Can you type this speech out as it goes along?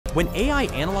When AI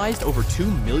analyzed over 2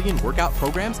 million workout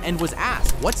programs and was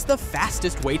asked, what's the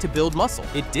fastest way to build muscle?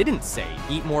 It didn't say,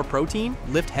 eat more protein,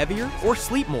 lift heavier, or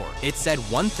sleep more. It said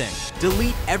one thing: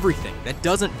 delete everything that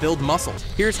doesn't build muscles.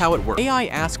 Here's how it works. AI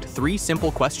asked 3 simple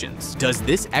questions. Does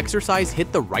this exercise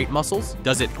hit the right muscles?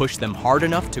 Does it push them hard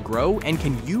enough to grow? And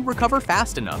can you recover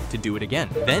fast enough to do it again?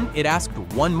 Then it asked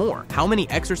one more. How many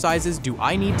exercises do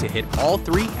I need to hit all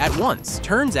 3 at once?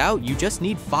 Turns out you just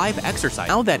need 5 exercises.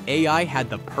 Now that AI had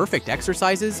the perfect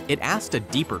exercises, it asked a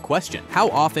deeper question. How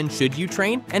often should you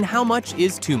train, and how much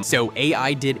is too much? So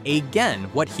AI did again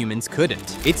what humans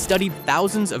couldn't. It studied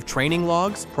thousands of training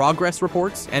logs, progress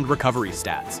reports, and recovery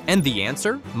stats. And the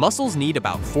answer? Muscles need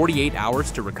about 48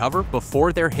 hours to recover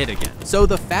before they're hit again. So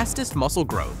the fastest muscle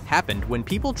growth happened when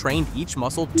people trained each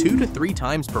muscle 2 to 3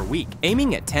 times per week,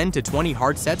 aiming at 10 to 20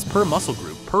 hard sets per muscle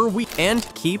group per week. And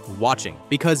keep watching,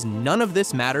 because none of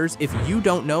this matters if you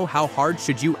don't know how hard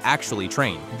should you actually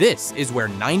train. This is where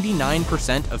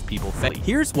 99% of people fail.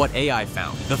 Here's what AI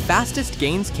found. The fastest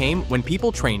gains came when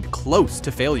people trained close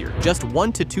to failure, just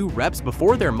 1 to 2 reps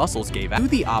before their muscles gave out. Do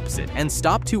the opposite and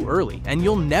stop too early, and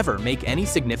you'll never make any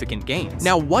significant gains.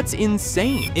 Now, what's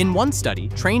insane? In one study,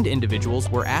 trained individuals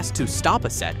were asked to stop a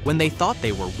set when they thought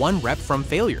they were 1 rep from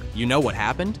failure. You know what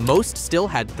happened? Most still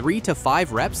had 3 to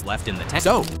 5 reps left in the tank.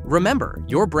 So, remember,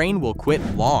 your brain will quit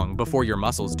long before your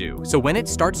muscles do. So when it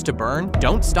starts to burn,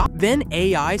 don't stop. Then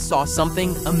AI saw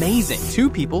something amazing. 2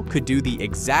 people could do the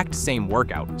exact same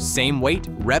workout, same weight,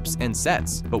 reps, and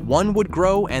sets, but one would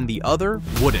grow and the other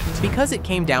wouldn't. Because it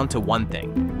came down to one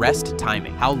thing: rest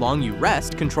timing. How long you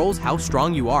rest controls how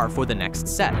strong you are for the next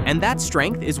set, and that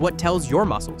strength is what tells your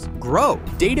muscles grow.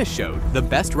 Data showed the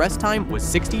best rest time was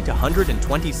 60 to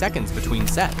 120 seconds between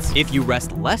sets. If you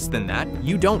rest less than that,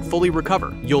 you don't fully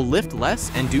recover. You'll lift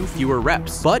less and do fewer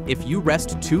reps. But if you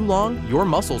rest too long, your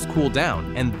muscles cool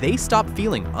down and they stop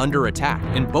feeling under attack.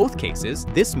 In both cases,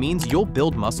 this means you'll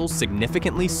build muscles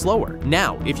significantly slower.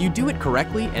 Now, if you do it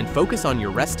correctly and focus on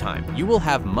your rest time, you will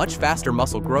have much faster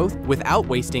muscle growth without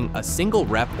wasting a single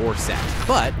rep or set.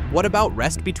 But what about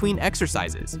rest between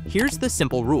exercises? Here's the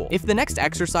simple rule. If the next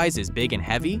exercise is big and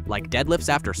heavy, like deadlifts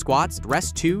after squats,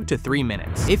 rest 2 to 3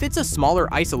 minutes. If it's a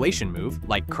smaller isolation move,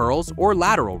 like curls or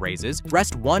lateral raises,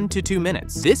 rest 1 to 2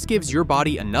 minutes. This gives your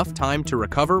body enough time to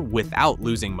recover without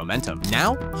losing momentum.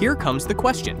 Now, here comes the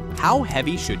question: how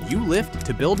heavy should you lift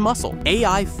to build muscle?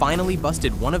 AI finally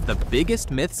busted one of the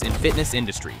biggest myths in fitness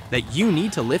industry, that you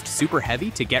need to lift super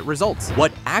heavy to get results.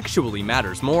 What actually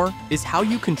matters more is how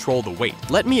you control the weight.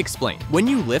 Let me explain. When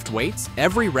you lift weights,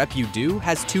 every rep you do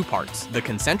has 2 parts: the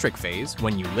concentric phase,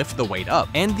 when you lift the weight up,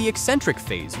 and the eccentric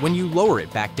phase, when you lower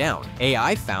it back down.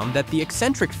 AI found that the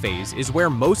eccentric phase is where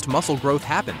most muscle growth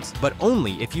happens, but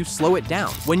only if you slow it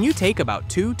down. When you take about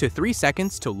 2 to 3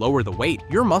 seconds to lower the weight,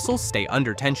 your muscles stay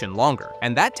under tension longer,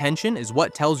 and that tension is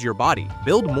what tells your body,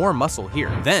 build more muscle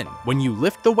here. Then, when you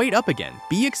lift the weight up again,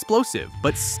 be explosive,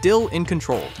 but still in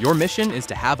control. Your mission is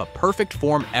to have a perfect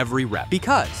form every rep,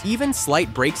 because even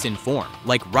slight breaks in form,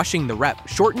 like rushing the rep,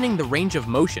 shortening the range of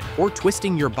motion, or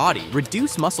twisting your body,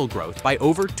 reduce muscle growth by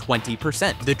over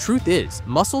 20%. The truth is,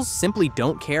 muscles simply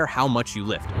don't care how much you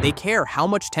lift. They care how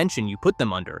much tension you put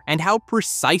them under, and how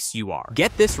precise you are.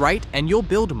 Get this right, and you'll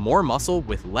build more muscle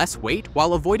with less weight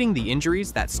while avoiding the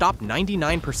injuries that stop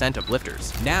 99% of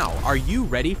lifters. Now, are you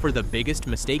ready for the biggest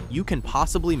mistake you can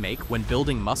possibly make when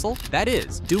building muscle? That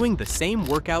is, doing the same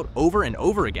workout over and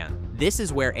over again. This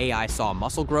is where AI saw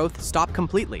muscle growth stop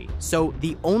completely. So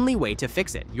the only way to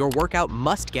fix it, your workout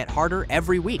must get harder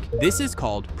every week. This is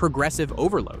called progressive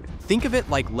overload. Think of it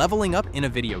like leveling up in a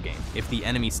video game. If the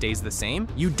enemy stays the same,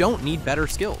 you don't need better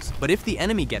skills. But if the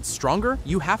enemy gets stronger,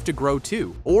 you have to grow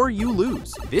too, or you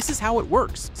lose. This is how it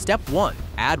works. Step 1,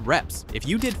 add reps. If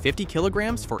you did 50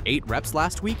 kilograms for 8 reps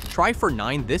last week, try for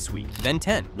 9 this week, then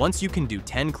 10. Once you can do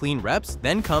 10 clean reps,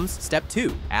 then comes step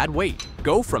 2, add weight.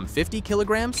 Go from 50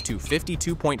 kilograms to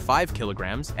 52.5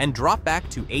 kilograms and drop back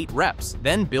to 8 reps,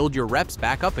 then build your reps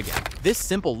back up again. This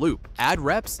simple loop, add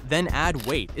reps, then add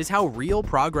weight, is how real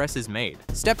progress is made.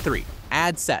 Step 3,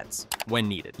 add sets when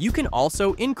needed. You can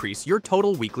also increase your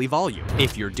total weekly volume.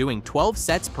 If you're doing 12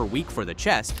 sets per week for the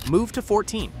chest, move to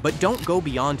 14, but don't go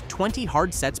beyond 20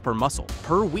 hard sets per muscle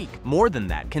per week. More than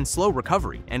that can slow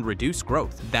recovery and reduce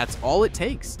growth. That's all it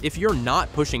takes. If you're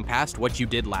not pushing past what you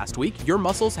did last week, your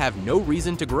muscles have no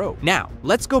reason to grow. Now,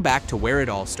 let's go back to where it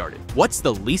all started. What's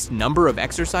the least number of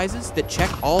exercises that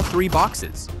check all 3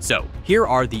 boxes? So, here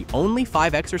are the only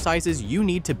 5 exercises you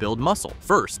need to build muscle.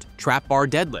 First, trap bar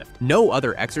deadlift. No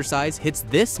other exercise hits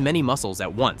this many muscles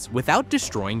at once without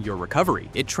destroying your recovery.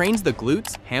 It trains the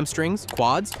glutes, hamstrings,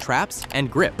 quads, traps, and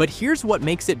grip. But here's what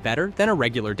makes it better than a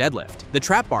regular deadlift. The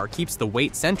trap bar keeps the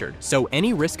weight centered, so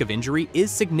any risk of injury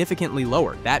is significantly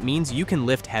lower. That means you can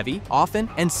lift heavy, often,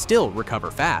 and still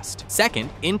recover fast. Second,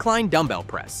 incline dumbbell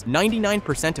press.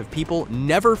 99% of people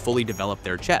never fully develop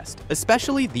their chest,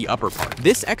 especially the upper part.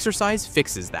 This exercise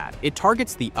fixes that. It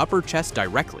targets the upper chest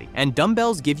directly, and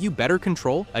dumbbells give you better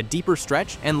control, a deeper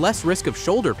stretch, and less risk of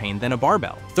shoulder pain than a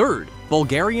barbell. Third,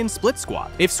 Bulgarian split squat.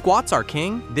 If squats are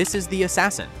king, this is the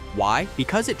assassin. Why?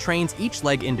 Because it trains each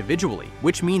leg individually,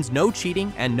 which means no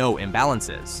cheating and no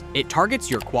imbalances. It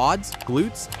targets your quads,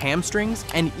 glutes, hamstrings,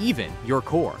 and even your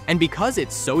core. And because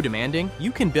it's so demanding,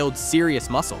 you can build serious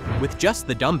muscle with just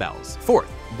the dumbbells.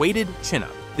 Fourth, weighted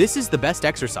chin-up. This is the best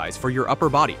exercise for your upper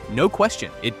body, no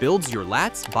question. It builds your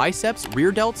lats, biceps,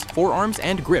 rear delts, forearms,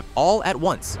 and grip all at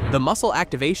once. The muscle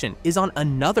activation is on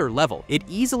another level. It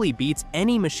easily beats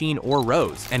any machine or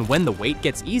rows, and when the weight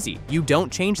gets easy, you don't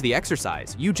change the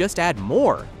exercise, you just add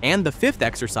more. And the fifth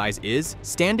exercise is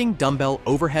standing dumbbell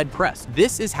overhead press.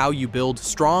 This is how you build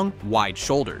strong, wide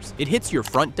shoulders. It hits your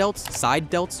front delts, side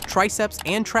delts, triceps,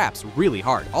 and traps really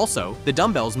hard. Also, the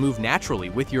dumbbells move naturally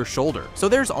with your shoulder, so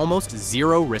there's almost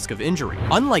zero risk of injury.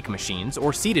 Unlike machines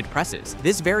or seated presses,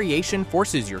 this variation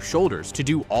forces your shoulders to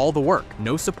do all the work,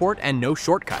 no support and no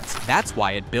shortcuts. That's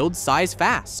why it builds size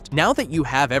fast. Now that you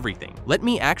have everything, let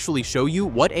me actually show you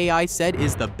what AI said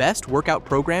is the best workout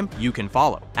program you can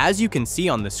follow. As you can see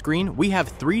on the screen, we have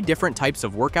 3 different types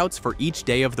of workouts for each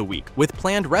day of the week, with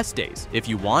planned rest days. If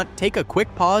you want, take a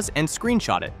quick pause and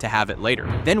screenshot it to have it later.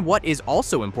 Then what is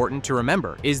also important to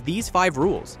remember is these 5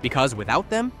 rules, because without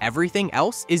them, everything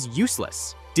else is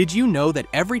useless. Did you know that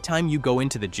every time you go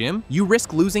into the gym, you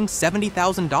risk losing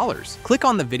 $70,000? Click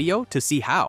on the video to see how.